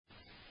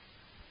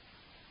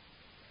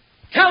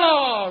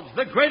Kellogg's,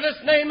 the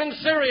greatest name in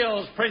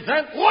cereals,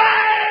 presents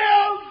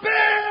Wild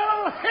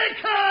Bill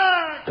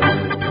Hickok!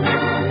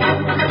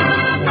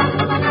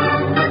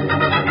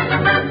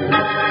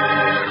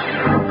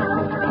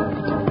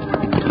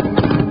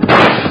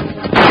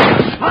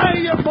 Hi,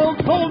 you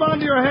folks, hold on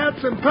to your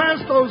hats and pass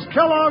those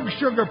Kellogg's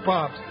Sugar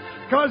Pops.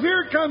 Because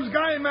here comes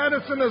Guy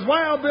Madison as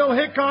Wild Bill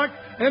Hickok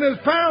and his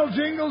pal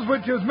Jingles,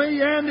 which is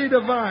me, Andy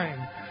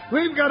Devine.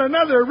 We've got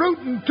another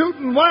rootin'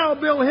 tootin' Wild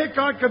Bill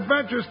Hickok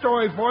adventure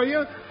story for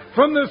you.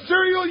 From the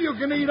cereal you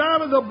can eat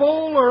out of the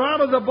bowl or out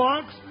of the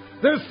box,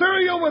 the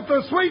cereal with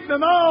the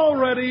sweetening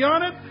already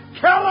on it,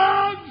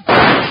 Kellogg's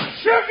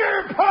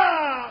Sugar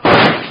Pops!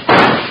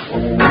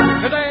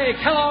 Today,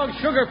 Kellogg's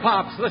Sugar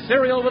Pops, the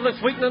cereal with the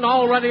sweetening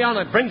already on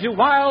it, brings you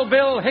Wild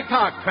Bill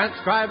Hickok,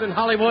 transcribed in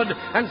Hollywood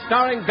and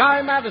starring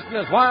Guy Madison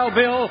as Wild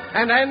Bill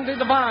and Andy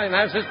Devine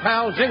as his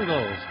pal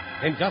Jingles.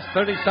 In just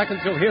 30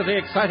 seconds, you'll hear the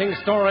exciting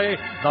story,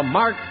 The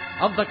Mark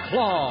of the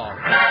Claw.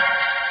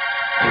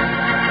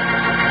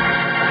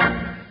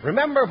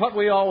 Remember what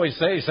we always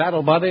say,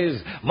 Saddle Buddies?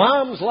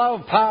 Moms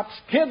love Pops,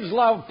 kids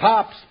love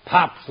Pops,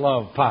 Pops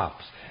love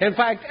Pops. In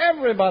fact,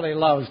 everybody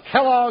loves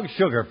Kellogg's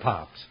Sugar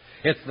Pops.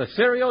 It's the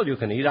cereal you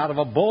can eat out of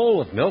a bowl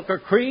with milk or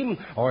cream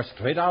or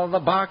straight out of the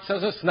box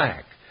as a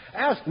snack.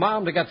 Ask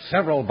Mom to get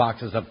several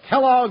boxes of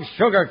Kellogg's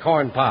Sugar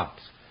Corn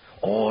Pops.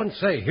 Oh, and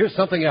say, here's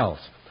something else.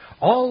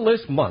 All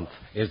this month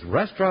is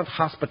Restaurant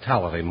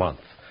Hospitality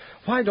Month.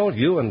 Why don't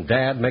you and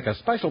Dad make a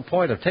special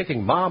point of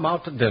taking Mom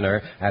out to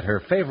dinner at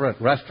her favorite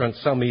restaurant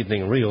some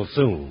evening real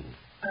soon?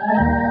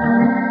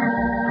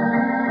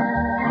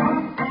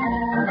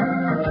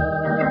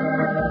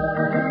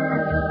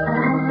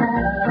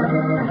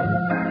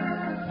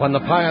 When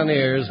the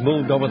pioneers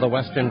moved over the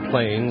western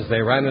plains,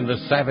 they ran into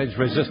savage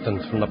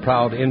resistance from the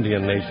proud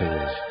Indian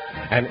nations.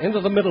 And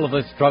into the middle of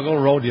this struggle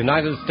rode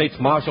United States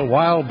Marshal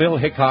Wild Bill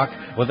Hickok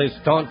with his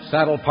staunch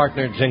saddle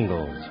partner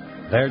Jingles.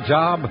 Their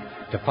job?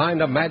 To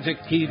find a magic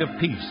key to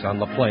peace on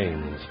the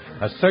plains.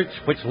 A search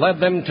which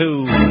led them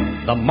to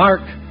the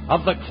Mark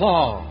of the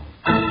Claw.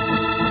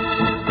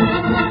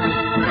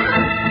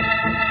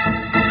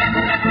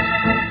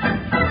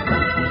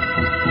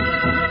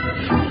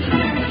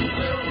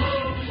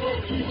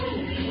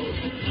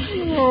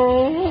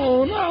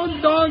 Oh, now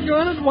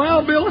doggone it,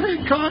 Wild Bill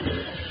Hickok.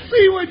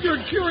 See what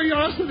your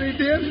curiosity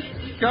did?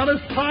 Got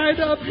us tied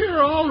up here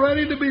all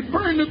ready to be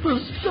burned at the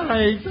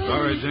stake.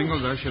 Sorry,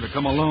 Jingles, I should have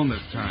come alone this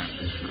time.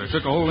 But I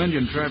took a whole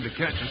Indian tribe to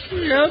catch us.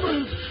 Yeah,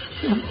 but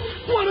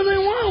what do they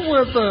want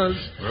with us?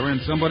 We're in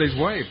somebody's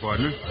way,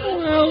 partner.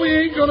 Well, we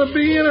ain't going to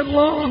be in it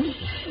long.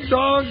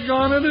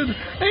 Doggone it. It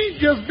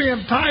ain't just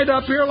being tied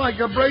up here like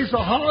a brace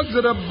of hogs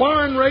at a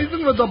barn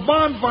raising with a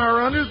bonfire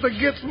under us that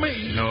gets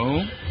me.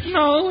 No?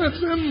 No, it's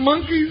them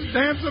monkeys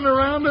dancing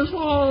around us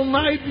all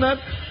night and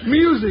that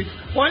music.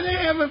 Why, they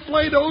haven't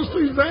played O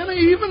Susanna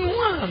even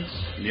once.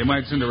 You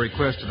might send a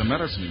request to the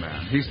medicine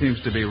man. He seems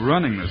to be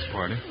running this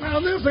party. Now,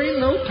 this ain't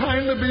no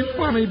time to be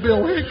funny,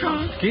 Bill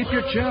Hickok. Keep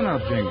your chin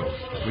up, Jingles.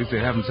 At least they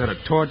haven't set a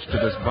torch to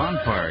this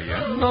bonfire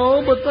yet.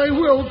 No, but they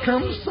will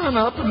come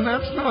sunup, and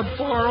that's not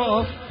far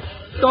off.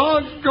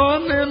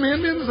 Doggone them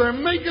Indians, they're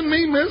making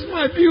me miss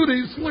my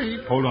beauty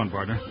sleep. Hold on,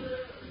 partner.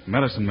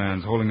 Medicine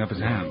man's holding up his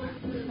hand.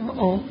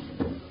 Uh-oh.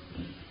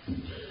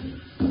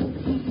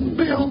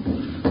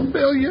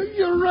 Bill,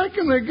 you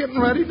reckon they're getting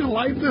ready to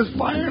light this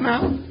fire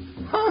now?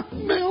 Huh,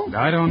 Bill?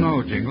 I don't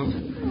know, Jingles.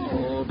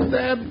 Oh,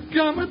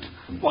 dadgummit.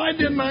 Why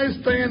didn't I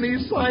stay in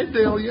East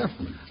Sidedalia?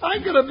 I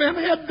could have been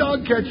head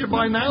dog catcher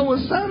by now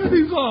with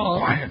Saturdays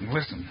off. Quiet and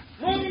listen.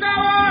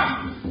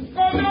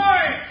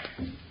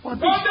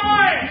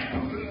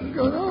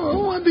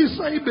 What did he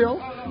say, Bill?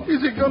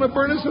 Is he going to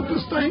burn us at the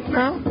stake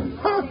now?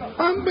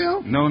 Huh,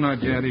 Bill? No,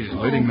 not yet. He's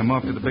leading them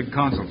off to the big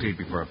council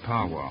teepee for a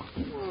powwow.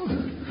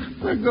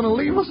 They're going to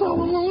leave us all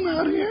alone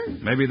out here?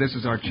 Maybe this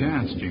is our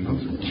chance,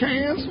 Jingles.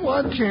 Chance?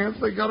 What chance?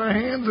 They got our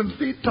hands and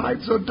feet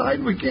tied so tight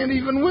we can't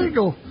even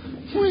wiggle.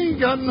 We ain't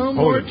got no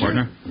more Hold it,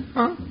 partner.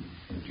 Huh?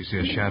 Do you see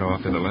a shadow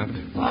off to the left?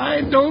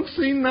 I don't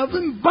see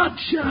nothing but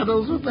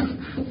shadows with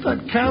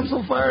that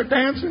council fire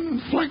dancing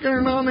and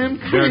flickering on them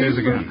trees. There it is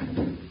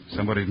again.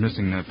 Somebody's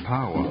missing that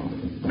powwow.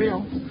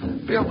 Bill,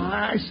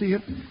 I see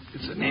it.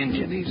 It's an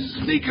Indian.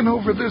 He's sneaking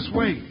over this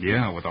way.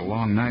 Yeah, with a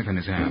long knife in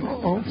his hand.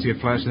 Uh-oh. See it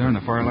flash there in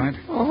the firelight?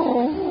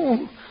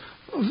 Oh.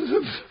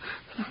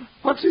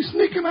 What's he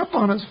sneaking up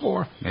on us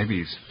for? Maybe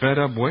he's fed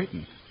up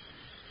waiting.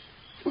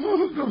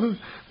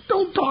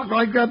 Don't talk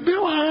like that,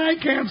 Bill. I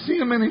can't see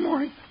him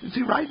anymore. Is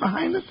he right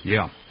behind us?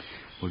 Yeah.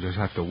 We'll just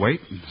have to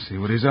wait and see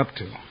what he's up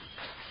to.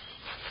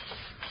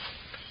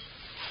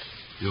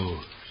 You,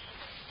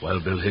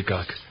 Wild Bill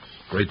Hickok,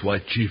 Great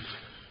White Chief.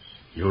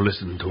 You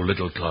listen to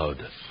Little Cloud.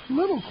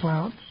 Little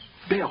Cloud?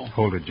 Bill.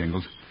 Hold it,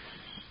 Jingles.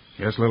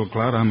 Yes, Little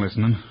Cloud, I'm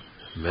listening.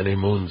 Many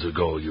moons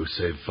ago, you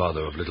saved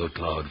Father of Little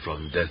Cloud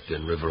from death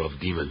in River of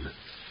Demon.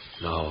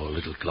 Now,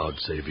 Little Cloud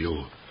save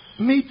you.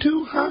 Me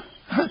too, huh?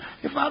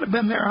 If I'd have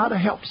been there, I'd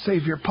have helped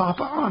save your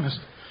papa, honest.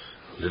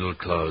 Little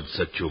Cloud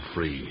set you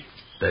free.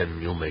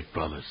 Then you make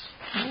promise.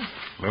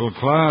 Little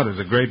Cloud is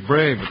a great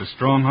brave with a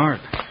strong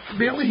heart.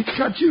 Bill, he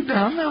cut you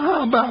down. Now,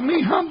 how about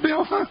me, huh,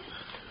 Bill? Huh?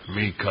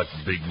 Me cut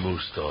big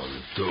moose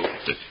down, too.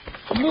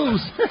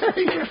 Moose.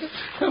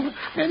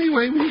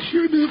 Anyway, we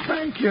sure do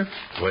thank you.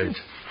 Wait.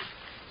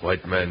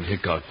 White man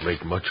Hickok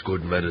make much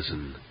good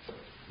medicine.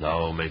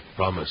 Now make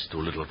promise to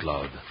Little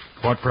Cloud.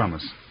 What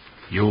promise?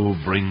 You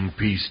bring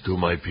peace to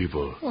my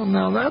people. Well,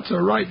 now that's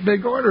a right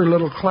big order,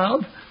 Little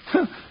Cloud.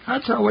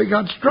 That's how we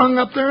got strung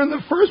up there in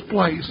the first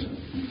place.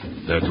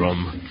 There,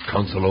 Drum.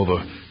 Council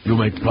over. You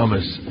make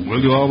promise.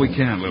 We'll do all we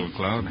can, Little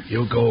Cloud.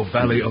 You go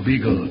Valley of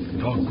Eagle.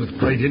 Talk with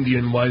great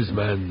Indian wise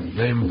man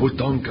named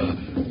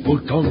Butonka.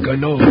 Butonka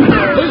knows.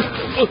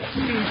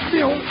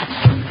 Bill,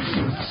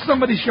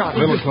 somebody shot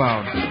me. Little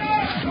Cloud.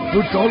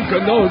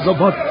 Butonka knows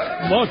about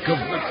mark of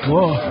the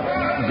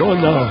claw. Go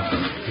now.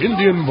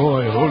 Indian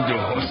boy, hold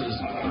your horses.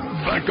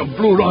 Back of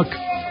Blue Rock.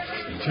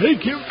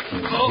 Take him.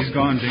 He's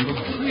gone, Jingle.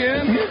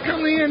 Yeah, and here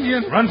come the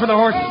Indians. Run for the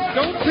horses.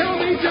 Don't tell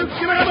me, just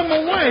get out of my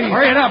way.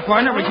 Hurry it up,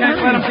 partner. We can't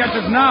let him catch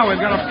us now. We've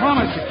got a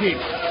promise to keep.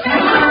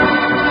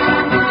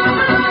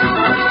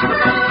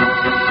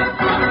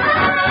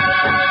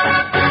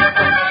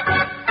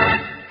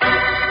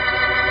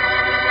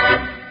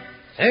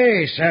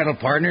 Hey, saddle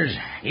partners,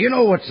 you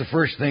know what's the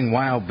first thing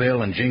Wild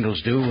Bill and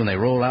Jingles do when they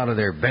roll out of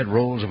their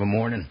bedrolls of a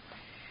morning?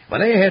 Well,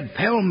 they head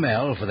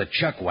pell-mell for the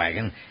chuck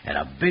wagon and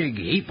a big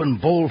heaping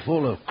bowl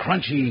full of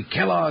crunchy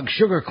Kellogg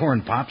sugar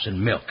corn pops and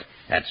milk.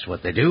 That's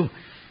what they do.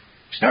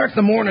 Start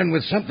the morning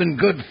with something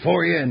good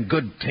for you and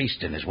good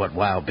tasting is what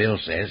Wild Bill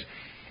says.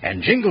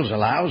 And Jingles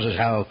allows us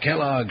how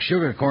Kellogg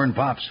sugar corn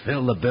pops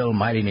fill the bill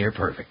mighty near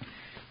perfect.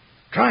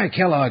 Try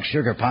Kellogg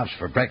sugar pops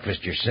for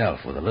breakfast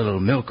yourself with a little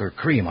milk or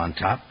cream on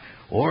top,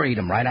 or eat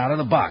 'em right out of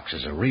the box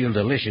as a real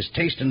delicious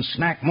tasting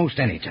snack most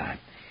any time.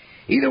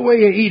 Either way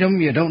you eat 'em,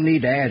 you don't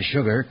need to add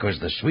sugar because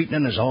the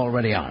sweetening is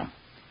already on 'em.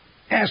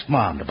 Ask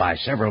Mom to buy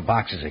several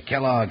boxes of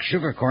Kellogg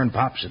sugar corn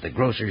pops at the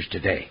grocer's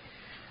today.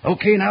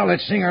 Okay, now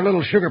let's sing our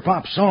little sugar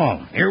pop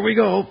song. Here we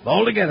go.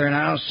 All together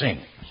now, sing.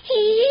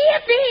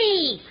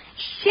 Yippee!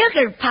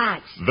 Sugar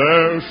pops.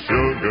 They're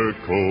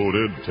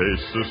sugar-coated,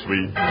 taste so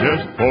sweet.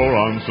 Just pour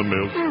on some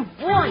milk.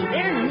 Boy,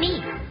 they're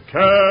neat.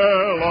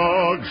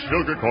 Kellogg's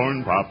Sugar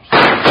Corn Pops.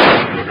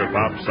 Sugar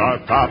Pops are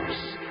pops.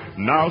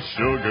 Now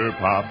sugar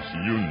pops,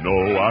 you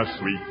know, are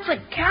sweet. But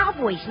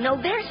cowboys know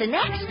there's an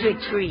extra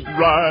treat.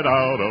 Right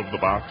out of the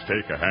box,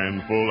 take a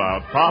handful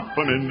out, pop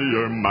 'em into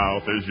your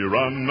mouth as you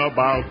run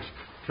about.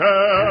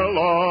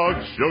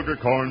 Kellogg's Sugar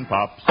Corn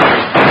Pops.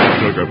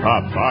 Sugar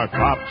Pops are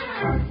pops.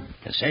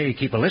 Say,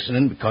 keep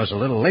a-listening, because a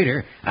little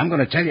later, I'm going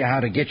to tell you how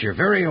to get your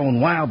very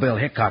own Wild Bill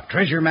Hickok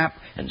treasure map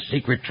and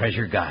secret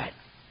treasure guide.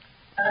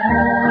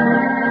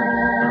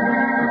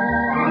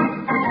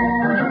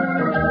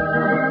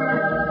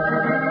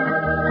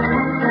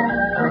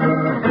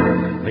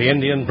 The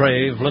Indian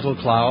brave, Little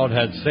Cloud,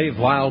 had saved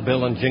Wild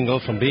Bill and Jingle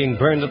from being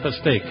burned at the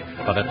stake,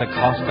 but at the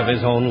cost of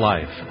his own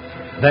life.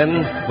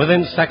 Then,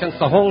 within seconds,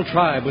 the whole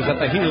tribe was at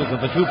the heels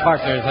of the two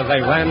partners as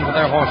they ran for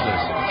their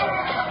horses.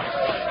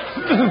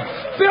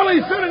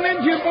 Billy said an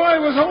Indian boy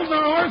was holding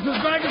our horses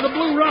back at the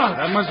Blue Rock.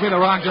 That must be the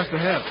rock just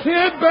ahead.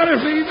 It better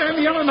be. Them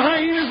yelling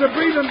hyenas are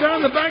breathing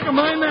down the back of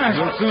my neck.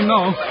 You'll soon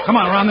know. Come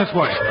on, around this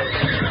way.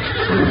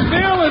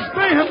 Bill, it's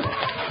them.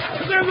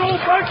 There's old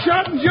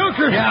Buckshot and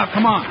Joker. Yeah,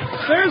 come on.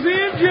 There's the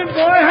Indian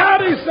boy.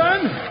 Howdy,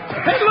 son.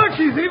 Hey, look,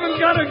 he's even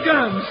got a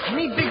gun.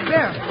 Me, Big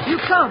Bear. You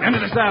come. Into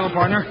the saddle,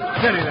 partner.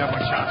 Steady there,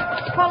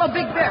 Buckshot. Follow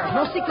Big Bear.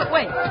 No secret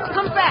way.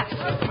 Come fast.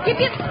 Yip,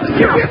 yip.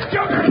 Yip, yip,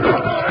 Joker.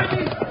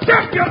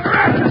 Jump, Joker.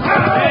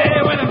 Hey,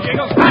 with him,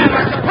 Jingles.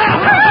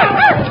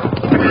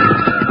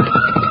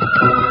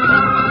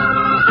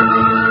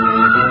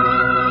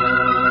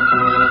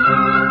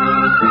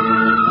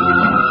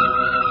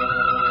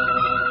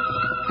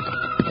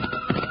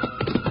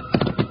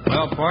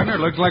 Well, partner,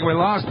 looks like we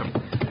lost him.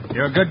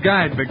 You're a good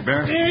guide, Big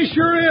Bear. He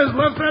sure is.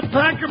 Left that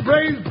pack of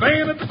braves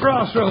baying at the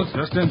crossroads.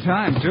 Just in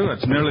time, too.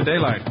 It's nearly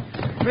daylight.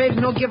 Braves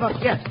no give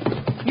up yet.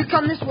 You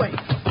come this way.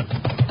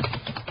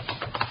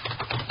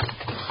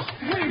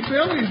 Hey,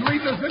 Bill, he's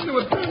leading us into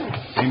a tunnel.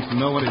 Seems to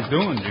know what he's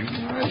doing,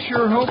 Jingles. I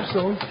sure hope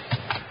so.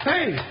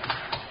 Hey,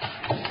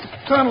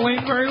 tunnel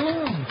ain't very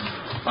long.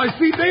 I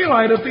see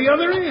daylight at the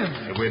other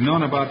end. If we'd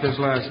known about this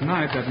last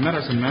night, that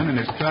medicine man and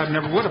his tribe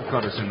never would have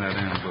caught us in that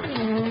ambush.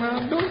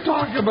 Now, don't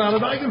talk about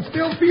it. I can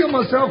still feel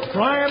myself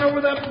flying over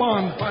that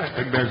bonfire.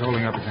 Big Bear's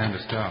holding up his hand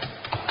to stop.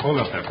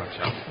 Hold up there,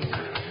 Buckshot.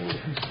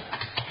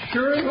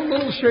 Sure is a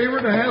little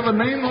shaver to have a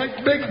name like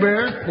Big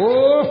Bear.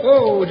 Whoa,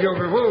 whoa,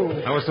 Joker, whoa.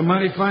 That was some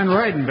mighty fine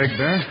riding, Big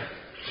Bear.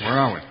 Where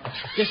are we?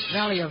 This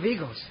Valley of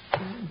Eagles.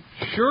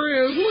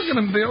 Sure is. Look at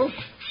him, Bill.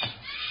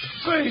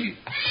 Say,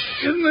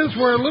 isn't this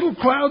where Little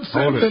Cloud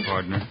said Hold that... it,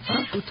 partner.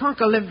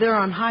 Utonka lived there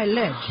on high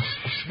ledge.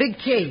 Big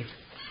cave.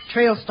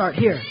 Trail start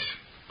here.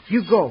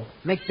 You go.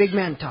 Make Big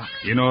Man talk.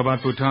 You know about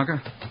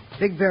Butonka?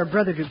 Big Bear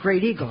brother to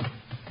Great Eagle.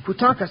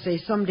 Putonka say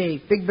someday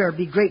Big Bear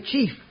be great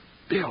chief.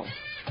 Bill,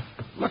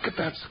 look at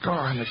that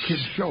scar on the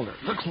kid's shoulder.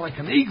 Looks like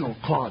an eagle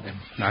clawed him.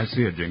 I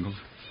see it, Jingles.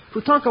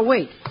 Putonka,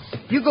 wait.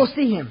 You go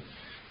see him.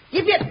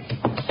 Yip, yip.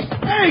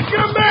 Hey,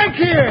 come back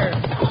here!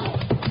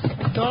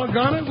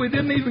 Doggone it, we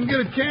didn't even get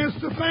a chance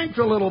to thank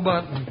the little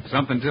button.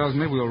 Something tells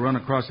me we'll run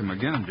across him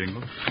again,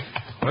 Jingles.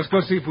 Let's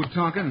go see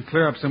Putonka and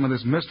clear up some of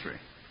this mystery.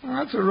 Well,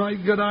 that's a right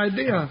good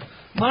idea.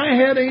 My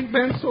head ain't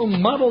been so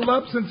muddled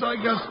up since I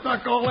got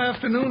stuck all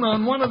afternoon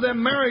on one of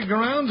them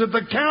merry-go-rounds at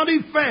the county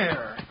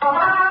fair.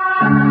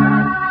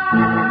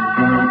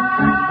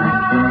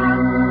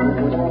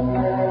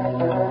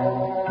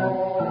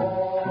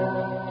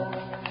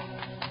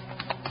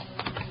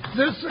 Is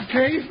this the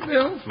case,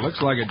 Bill?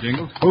 Looks like it,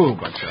 Jingles. Oh,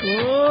 Buckshot.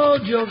 Oh,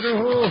 Joker,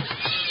 oh.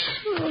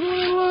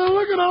 Oh,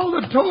 look at all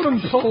the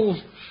totem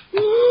poles.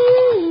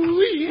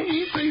 Ooh,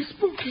 ain't they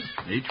spooky?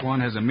 Each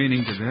one has a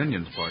meaning to the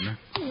Indians, partner.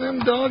 Them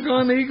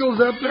doggone eagles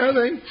up there,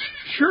 they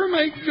sure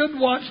make good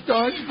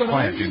watchdogs, but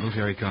Quiet, Jingles.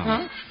 Here he comes.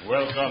 Huh?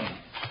 Welcome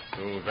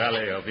to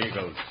Valley of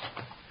Eagles.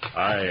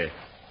 I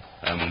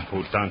am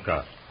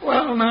Putonka.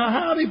 Well, now,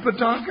 howdy,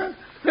 Putonka.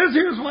 This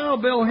here's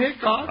Wild Bill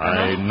Hickok.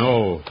 I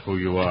know who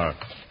you are.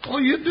 Oh,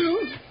 you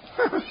do?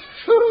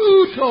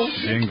 Who told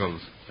you?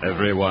 Jingles.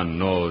 Everyone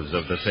knows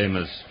of the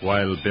famous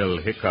Wild Bill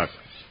Hickok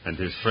and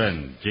his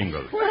friend,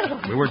 Jingle.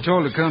 Well, We were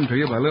told to come to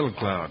you by Little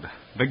Cloud.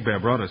 Big Bear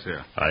brought us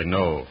here. I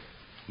know.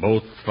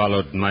 Both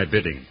followed my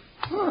bidding.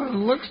 it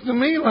looks to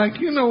me like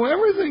you know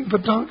everything,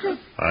 Putonka.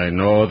 I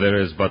know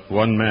there is but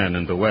one man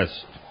in the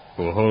West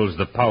who holds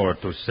the power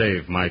to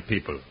save my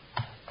people.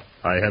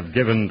 I have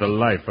given the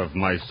life of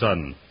my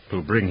son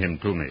to bring him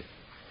to me.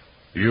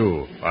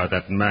 You are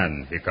that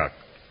man, Hickok.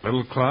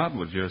 Little Cloud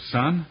was your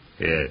son?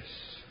 Yes.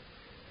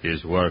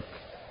 His work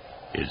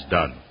is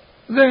done.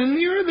 Then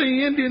you're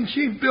the Indian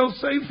chief Bill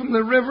saved from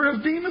the River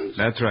of Demons?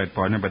 That's right,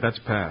 partner, but that's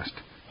past.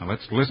 Now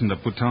let's listen to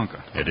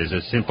Putonka. It is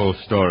a simple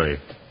story,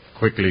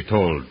 quickly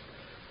told.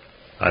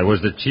 I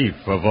was the chief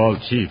of all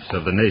chiefs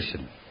of the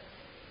nation.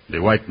 The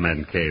white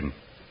man came.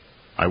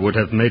 I would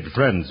have made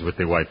friends with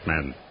the white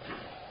man,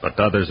 but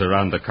others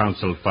around the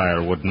council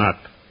fire would not.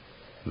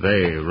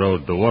 They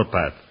rode the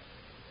warpath.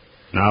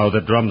 Now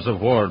the drums of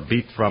war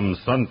beat from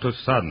sun to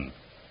sun,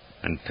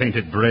 and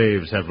painted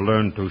braves have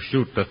learned to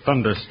shoot the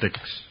thunder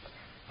sticks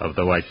of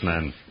the white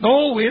man.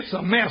 Oh, it's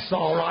a mess,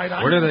 all right.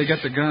 Where do they get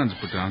the guns,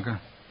 Putonka?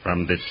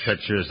 From the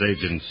treacherous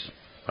agents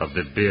of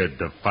the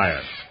Beard of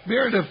Fire.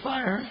 Beard of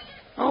fire?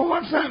 Oh,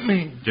 what's that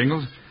mean?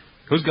 Jingles,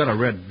 who's got a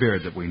red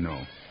beard that we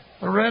know?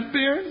 A red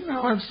beard?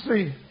 Now, let's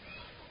see.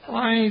 Well,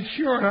 I ain't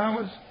sure. I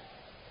was...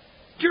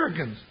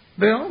 Jergens.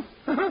 Bill?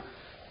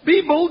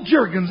 Beebold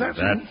Jergens, that's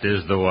That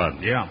is the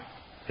one. Yeah.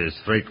 His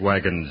freight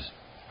wagons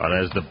are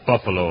as the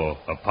buffalo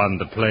upon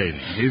the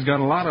plains. He's got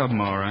a lot of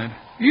them, all right.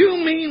 You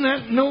mean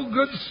that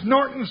no-good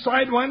snorting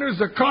sidewinders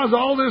that cause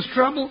all this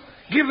trouble,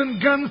 giving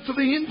guns to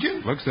the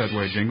Indians? Looks that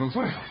way, Jingles.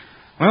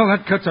 Well,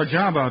 that cuts our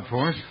job out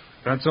for us.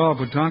 That's all,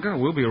 Putonka.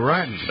 We'll be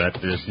riding. That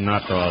is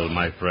not all,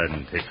 my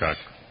friend Hickok.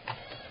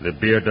 The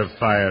Beard of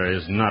Fire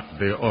is not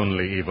the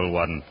only evil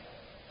one.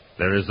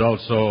 There is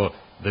also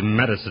the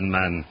medicine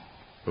man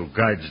who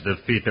guides the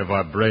feet of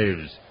our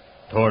braves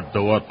toward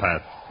the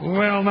warpath.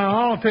 Well,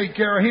 now, I'll take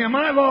care of him.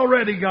 I've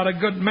already got a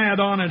good mad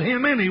on at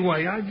him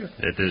anyway.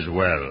 It is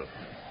well.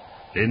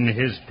 In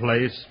his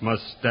place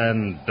must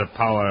stand the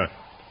power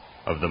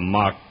of the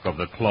mark of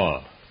the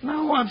claw.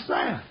 Now, what's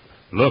that?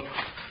 Look,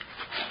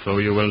 so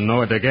you will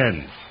know it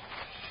again.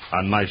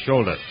 On my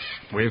shoulder.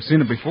 We have seen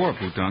it before,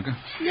 Putonka.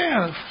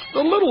 Yeah, the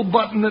little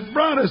button that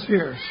brought us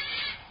here.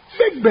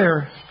 Big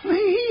Bear.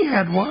 He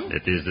had one.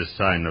 It is the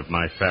sign of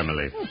my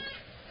family.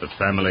 The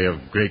family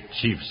of great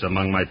chiefs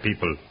among my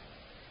people.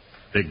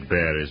 Big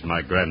Bear is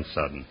my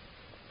grandson,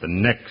 the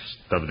next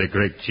of the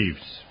great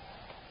chiefs.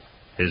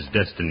 His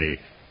destiny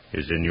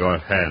is in your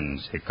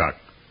hands, Hickok.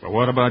 But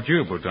what about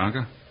you,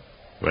 Putonka?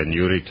 When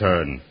you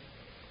return,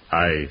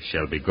 I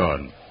shall be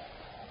gone.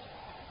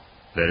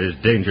 There is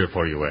danger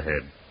for you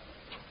ahead.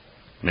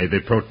 May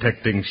the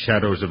protecting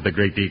shadows of the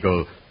great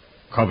eagle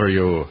cover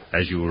you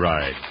as you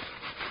ride.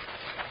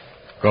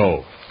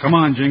 Go. Come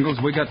on, Jingles.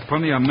 We got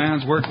plenty of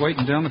man's work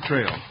waiting down the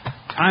trail.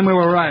 Time we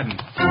were riding.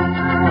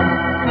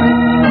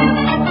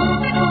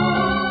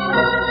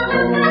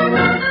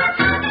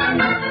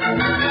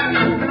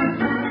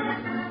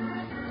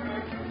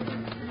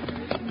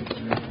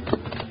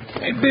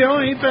 Hey, Bill,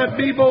 ain't that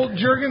Beebold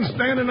Jergens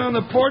standing on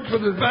the porch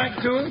with his back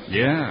to us?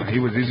 Yeah, he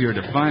was easier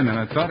to find than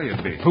I thought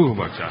he'd be. Who,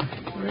 Buckshot?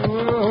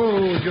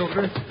 Oh,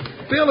 Joker.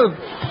 Bill, if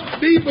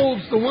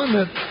Beebold's the one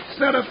that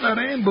set up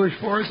that ambush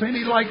for us, ain't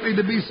he likely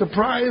to be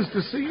surprised to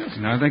see us?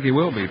 I think he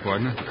will be,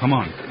 partner. Come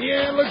on.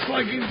 Yeah, looks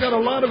like he's got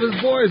a lot of his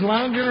boys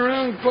lounging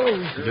around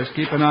close. Just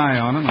keep an eye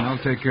on him, and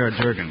I'll take care of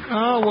Jergens.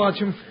 I'll watch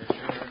him.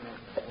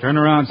 Turn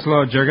around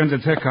slow, Jergens.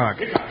 It's Hickok.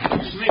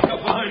 Sneak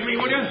up behind me,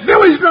 will you?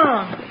 Billy's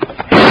gone.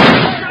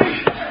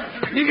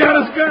 He got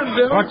his gun,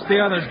 Bill. Watch the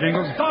others,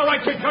 Jingles. It's all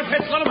right, you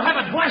cutheads. Let them have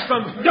it. Blast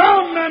them.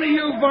 Don't none of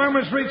you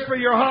varmints reach for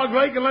your hog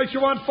leg unless you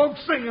want folks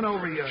singing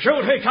over you.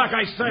 Shoot, Hickok,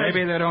 I say.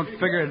 Maybe they don't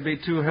figure it'd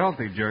be too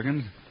healthy,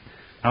 Jergens.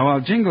 Now,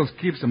 while Jingles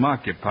keeps them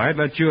occupied,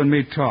 let you and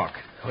me talk.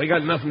 We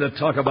got nothing to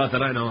talk about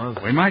that I know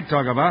of. We might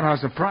talk about how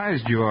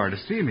surprised you are to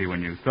see me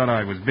when you thought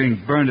I was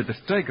being burned at the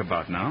stake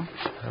about now.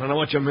 I don't know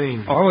what you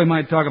mean. Or we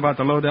might talk about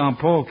the low-down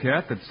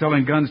polecat that's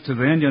selling guns to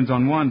the Indians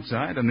on one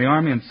side and the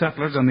army and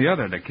settlers on the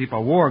other to keep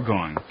a war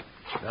going.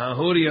 Now,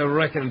 who do you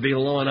reckon would be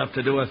low enough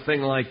to do a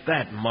thing like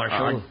that,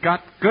 Marshal? I've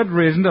got good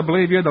reason to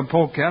believe you're the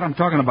polecat I'm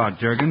talking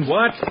about, Juergens.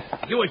 What?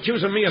 You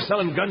accusing me of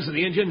selling guns to the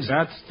Indians?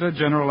 That's the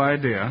general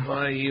idea.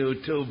 Why, you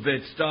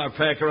two-bit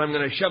star-packer, I'm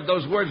going to shove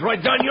those words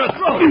right down your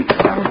throat.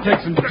 That'll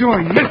take some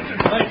doing,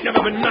 mister. I've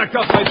never been knocked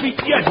off my feet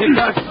yet,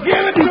 Hickok.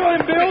 Give it to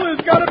him, Bill.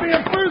 There's got to be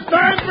a first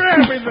time for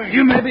everything.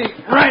 You may be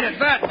right at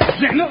that,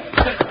 Jingle.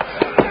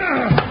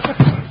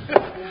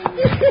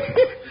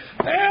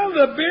 Well,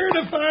 the beard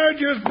of fire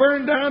just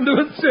burned down to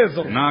its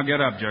sizzle. Now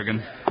get up,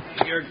 Juergens.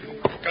 You're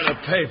going to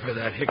pay for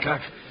that, Hickok.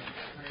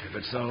 If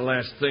it's the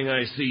last thing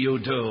I see you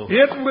do.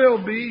 It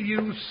will be,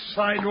 you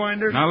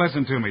sidewinder. Now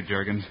listen to me,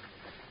 Juergens.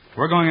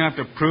 We're going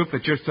after proof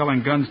that you're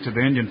selling guns to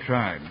the Indian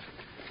tribes.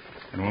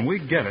 And when we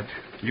get it,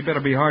 you better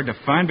be hard to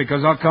find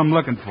because I'll come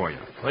looking for you.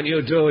 When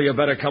you do, you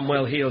better come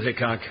well-heeled,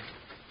 Hickok.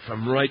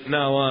 From right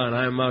now on,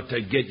 I'm out to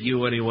get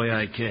you any way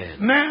I can.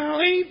 Now,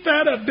 ain't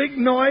that a big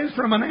noise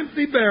from an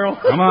empty barrel?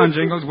 Come on,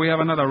 Jingles. We have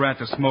another rat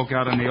to smoke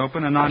out in the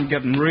open, and I'm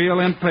getting real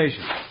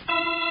impatient.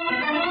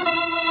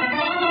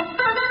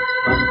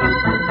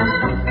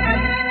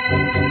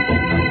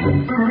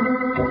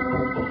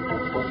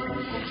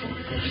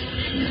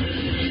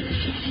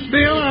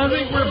 Bill, I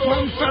think we're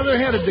plumb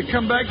feather-headed to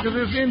come back to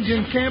this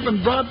Indian camp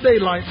in broad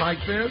daylight like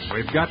this.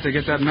 We've got to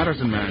get that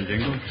medicine man,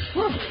 Jingle.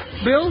 Well,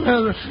 Bill,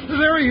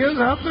 there he is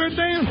out there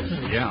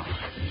dancing. Yeah.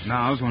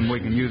 Now's when we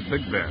can use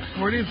Big Bear.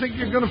 Where do you think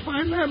you're going to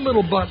find that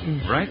little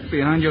button? Right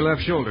behind your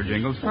left shoulder,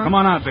 Jingles. Come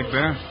on out, Big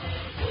Bear.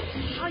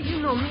 How you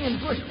know me and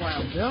Bush,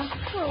 Wild Bill?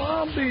 Well,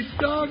 I'll be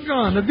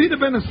doggone. If he'd have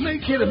been a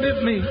snake, he'd have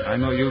bit me. I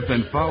know you've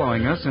been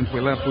following us since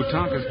we left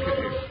Butanka's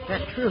cave.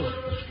 That's true.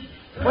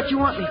 What you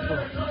want me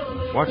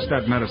for? Watch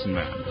that medicine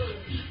man.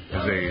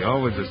 Is he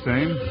always the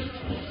same?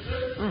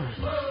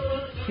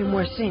 Him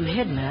wear same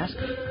head mask,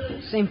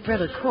 same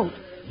feather coat.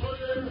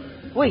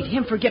 Wait,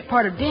 him forget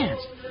part of dance.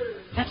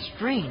 That's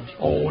strange.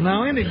 Oh,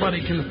 now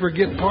anybody can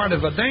forget part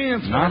of a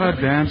dance. Not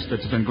a dance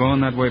that's been going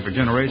that way for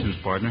generations,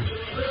 partner.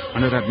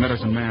 Under that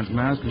medicine man's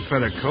mask and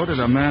feather coat is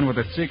a man with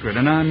a secret,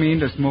 and I mean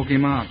to smoke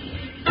him out.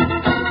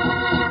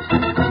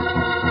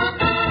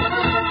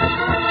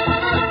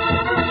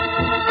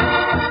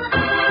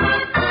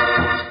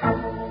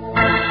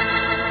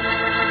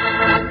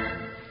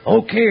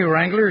 Okay,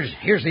 Wranglers,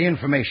 here's the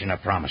information I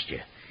promised you.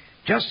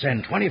 Just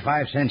send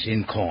 25 cents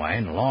in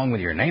coin along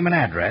with your name and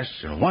address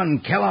and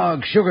one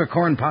Kellogg's Sugar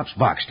Corn Pops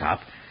box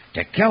top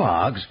to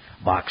Kellogg's,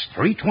 Box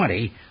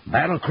 320,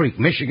 Battle Creek,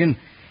 Michigan,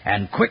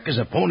 and quick as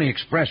a Pony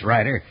Express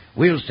rider,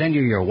 we'll send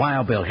you your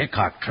Wild Bill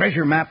Hickok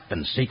treasure map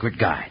and secret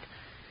guide.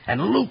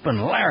 And loopin'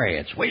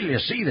 lariats, wait till you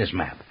see this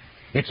map.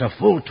 It's a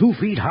full 2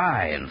 feet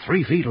high and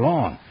 3 feet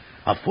long.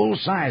 A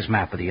full-size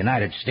map of the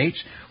United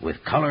States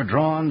with color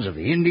drawings of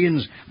the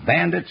Indians,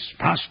 bandits,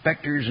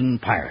 prospectors,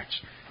 and pirates.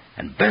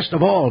 And best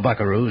of all,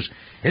 buckaroos,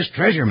 this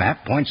treasure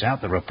map points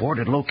out the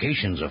reported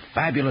locations of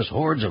fabulous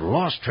hoards of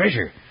lost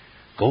treasure.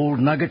 Gold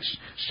nuggets,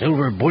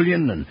 silver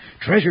bullion, and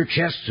treasure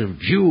chests of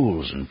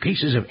jewels and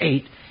pieces of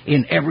 8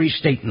 in every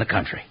state in the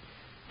country.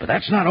 But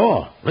that's not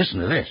all. Listen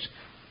to this.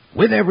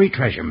 With every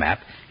treasure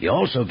map, you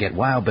also get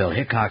Wild Bill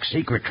Hickok's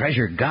secret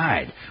treasure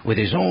guide with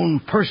his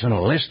own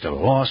personal list of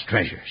lost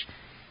treasures.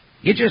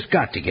 You just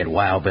got to get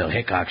Wild Bill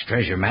Hickok's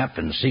treasure map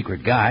and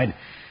secret guide,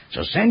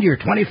 so send your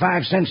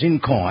 25 cents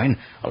in coin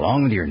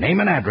along with your name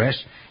and address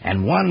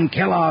and one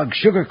Kellogg's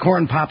Sugar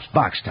Corn Pops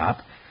box top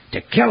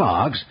to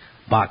Kellogg's,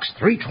 Box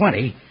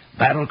 320,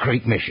 Battle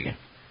Creek, Michigan.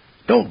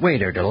 Don't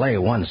wait or delay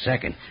 1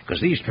 second,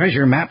 because these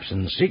treasure maps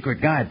and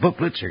secret guide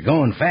booklets are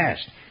going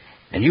fast.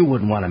 And you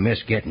wouldn't want to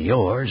miss getting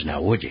yours,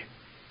 now would you?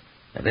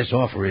 Now, this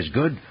offer is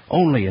good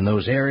only in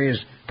those areas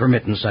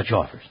permitting such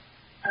offers.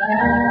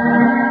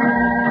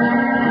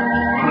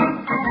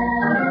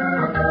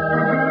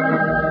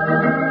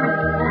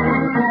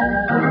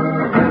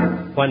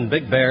 When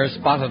Big Bear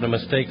spotted a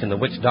mistake in the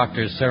witch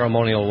doctor's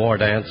ceremonial war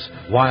dance,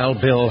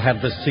 Wild Bill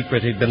had the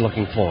secret he'd been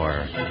looking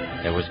for.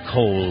 There was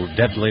cold,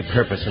 deadly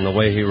purpose in the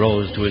way he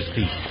rose to his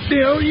feet.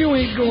 Bill, you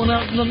ain't going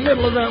out in the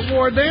middle of that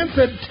war dance.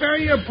 That'd tear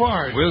you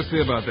apart. We'll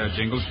see about that,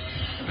 Jingles.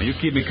 Now, you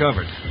keep me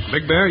covered.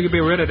 Big Bear, you be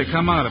ready to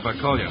come out if I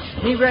call you.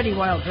 Me ready,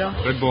 Wild Bill.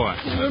 Good boy.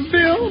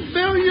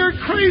 Bill, you're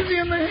crazy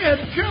in the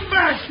head. Come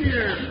back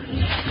here.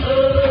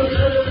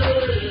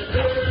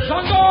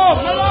 Songo!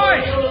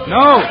 Malloy!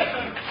 No!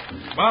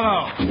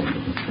 Follow.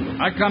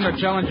 I come to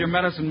challenge your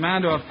medicine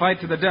man to a fight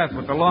to the death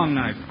with the long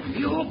knife.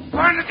 You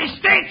burn at the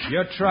stake!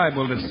 Your tribe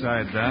will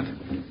decide that.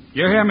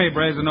 You hear me,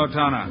 Brazen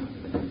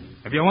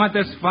Otana. If you want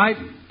this fight,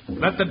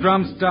 let the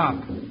drum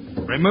stop.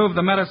 Remove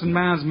the medicine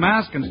man's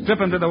mask and strip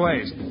him to the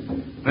waist.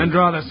 Then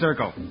draw the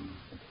circle.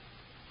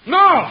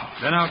 No!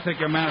 Then I'll take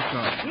your mask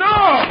off.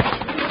 No!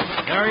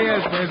 There he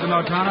is, Brazen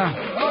Otana.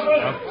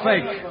 A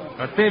fake.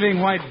 A thieving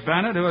white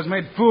bandit who has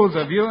made fools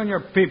of you and your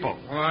people.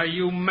 Why,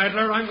 you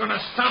meddler, I'm going to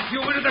stomp you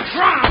into the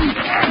ground.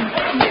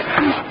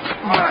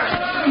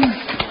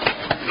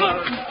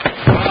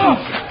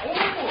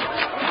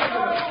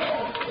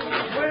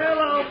 Well,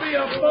 I'll be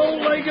a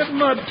bow-legged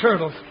mud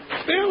turtle.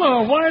 Still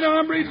a white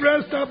hombre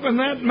dressed up in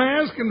that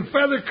mask and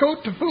feather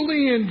coat to fool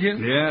the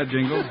Indian. Yeah,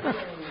 Jingles.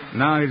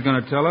 Now he's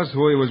going to tell us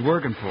who he was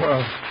working for.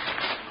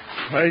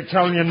 I ain't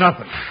telling you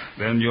nothing.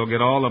 Then you'll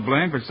get all the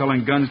blame for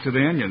selling guns to the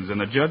Indians, and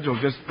the judge will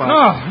just...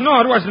 No,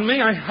 it wasn't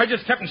me. I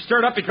just kept him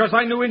stirred up because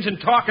I knew Indian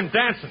talk and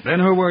dancing. Then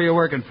who were you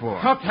working for?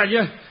 I'll tell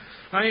you.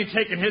 I ain't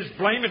taking his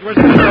blame. It was...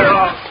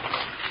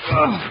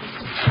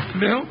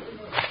 Bill?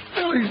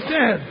 Bill, he's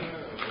dead.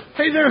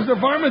 Hey, there's the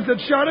varmint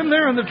that shot him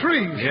there in the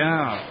trees.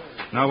 Yeah.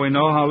 Now we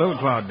know how Little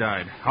Cloud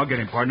died. I'll get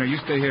him, partner.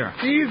 You stay here.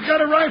 He's got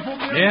a rifle,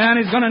 Bill. Yeah,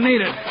 and he's going to need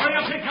it. Hurry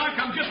up, Hickok.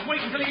 I'm just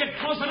waiting till he gets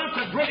close enough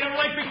to drill you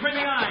right between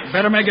the eyes.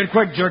 Better make it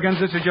quick,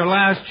 Jurgens. This is your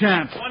last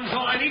chance. One's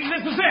all I need, and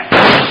this is it.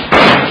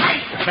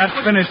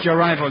 That finished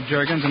your rifle,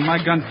 Jurgens, and my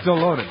gun's still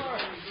loaded.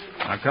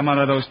 Now come out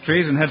of those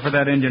trees and head for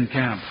that Indian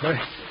camp. You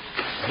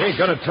ain't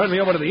going to turn me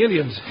over to the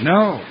Indians.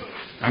 No.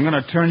 I'm going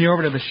to turn you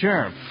over to the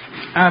sheriff.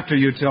 After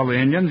you tell the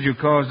Indians you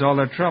caused all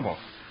their trouble.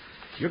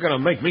 You're going to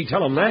make me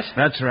tell them that?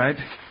 That's right.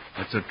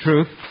 It's the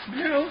truth.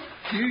 Bill,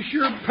 you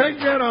sure pegged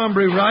that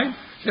hombre right.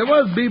 It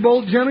was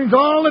B-Bolt Jennings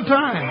all the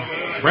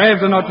time.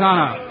 Braves and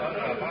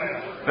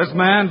Otana. This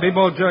man,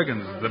 B-Bolt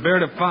Jurgens, the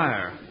Beard of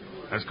Fire,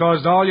 has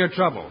caused all your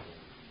trouble.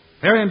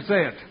 Hear him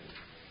say it.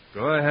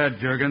 Go ahead,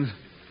 Jurgens.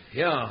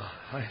 Yeah,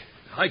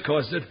 I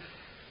caused it.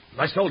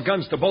 I sold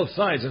guns to both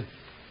sides and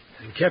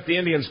kept the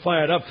Indians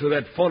fired up through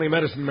that phony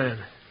medicine man.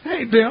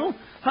 Hey, Bill,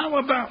 how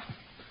about...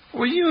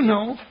 Well, you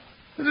know...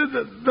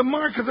 The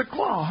mark of the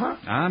claw, huh?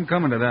 I'm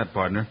coming to that,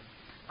 partner.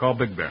 Call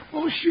Big Bear.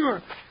 Oh,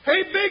 sure.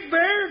 Hey, Big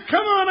Bear,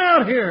 come on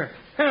out here.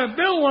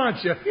 Bill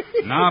wants you.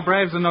 Now,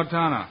 Braves and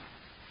Otana,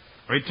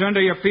 return to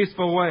your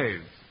peaceful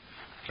ways.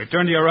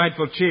 Return to your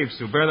rightful chiefs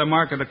who bear the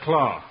mark of the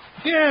claw.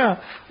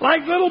 Yeah,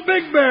 like little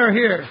Big Bear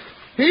here.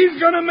 He's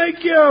going to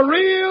make you a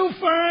real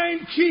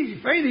fine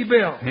chief, ain't he,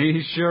 Bill?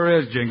 He sure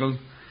is, Jingles.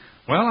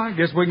 Well, I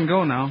guess we can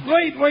go now.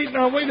 Wait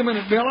a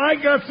minute, Bill. I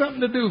got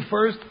something to do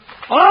first.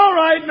 All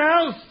right,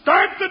 now,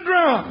 start the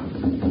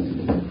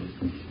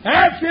drum.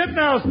 That's it,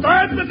 now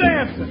start the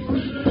dancing.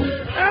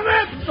 And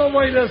that's the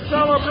way to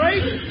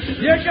celebrate.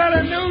 You got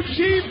a new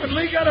chief, and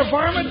we got a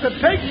varmint to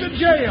take to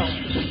jail.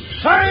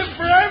 Time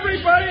for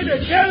everybody to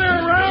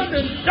gather around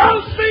and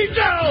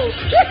do-see-do.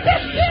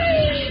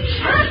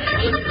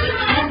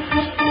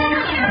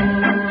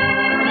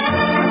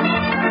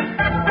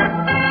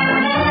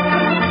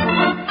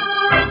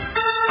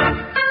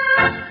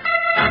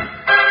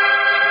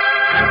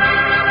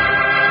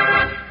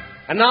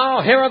 And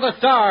now, here are the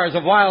stars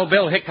of Wild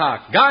Bill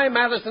Hickok, Guy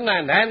Madison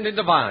and Andy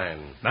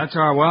Devine. That's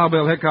our Wild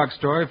Bill Hickok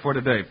story for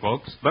today,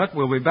 folks. But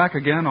we'll be back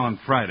again on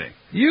Friday.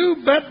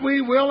 You bet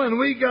we will, and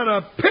we got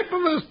a pip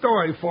of a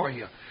story for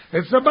you.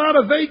 It's about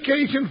a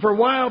vacation for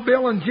Wild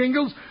Bill and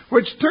Jingles,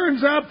 which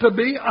turns out to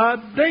be a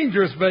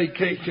dangerous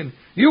vacation.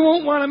 You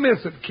won't want to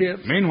miss it,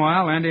 kids.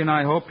 Meanwhile, Andy and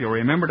I hope you'll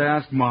remember to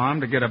ask Mom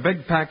to get a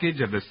big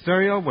package of the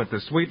cereal with the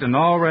sweetening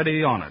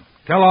already on it.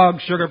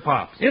 Kellogg's Sugar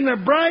Pops. In the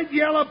bright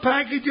yellow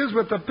packages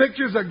with the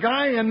pictures of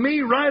Guy and me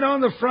right on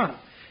the front.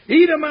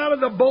 Eat 'em out of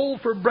the bowl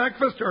for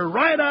breakfast or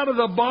right out of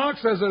the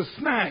box as a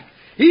snack.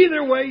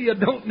 Either way, you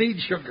don't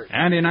need sugar.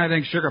 Andy and I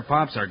think Sugar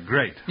Pops are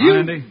great. You Huh,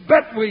 Andy?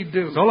 bet we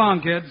do. So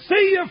long, kids.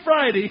 See you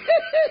Friday.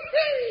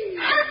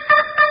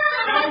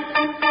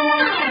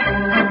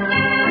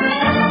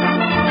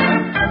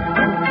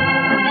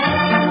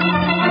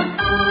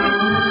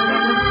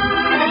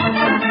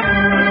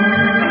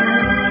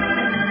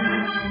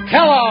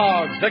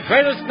 Kellogg's, the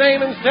greatest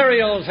name in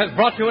cereals, has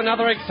brought you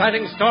another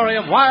exciting story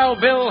of Wild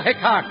Bill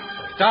Hickok,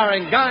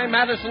 starring Guy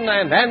Madison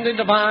and Andy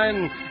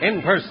Devine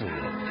in person.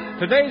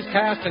 Today's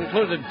cast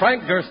included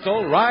Frank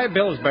Gerstle, Rye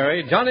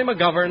Billsbury, Johnny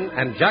McGovern,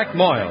 and Jack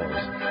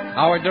Moyles.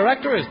 Our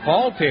director is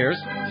Paul Pierce,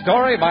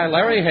 story by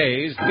Larry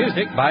Hayes,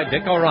 music by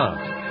Dick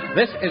Orant.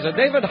 This is a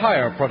David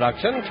Heyer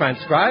production,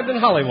 transcribed in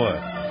Hollywood.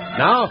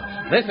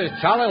 Now, this is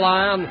Charlie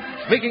Lyon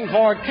speaking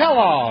for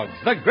Kellogg's,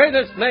 the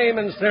greatest name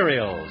in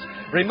cereals,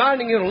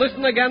 reminding you to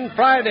listen again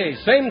Friday,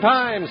 same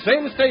time,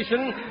 same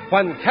station,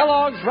 when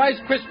Kellogg's Rice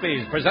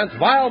Krispies presents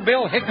Wild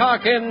Bill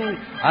Hickok in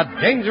A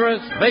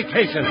Dangerous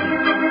Vacation.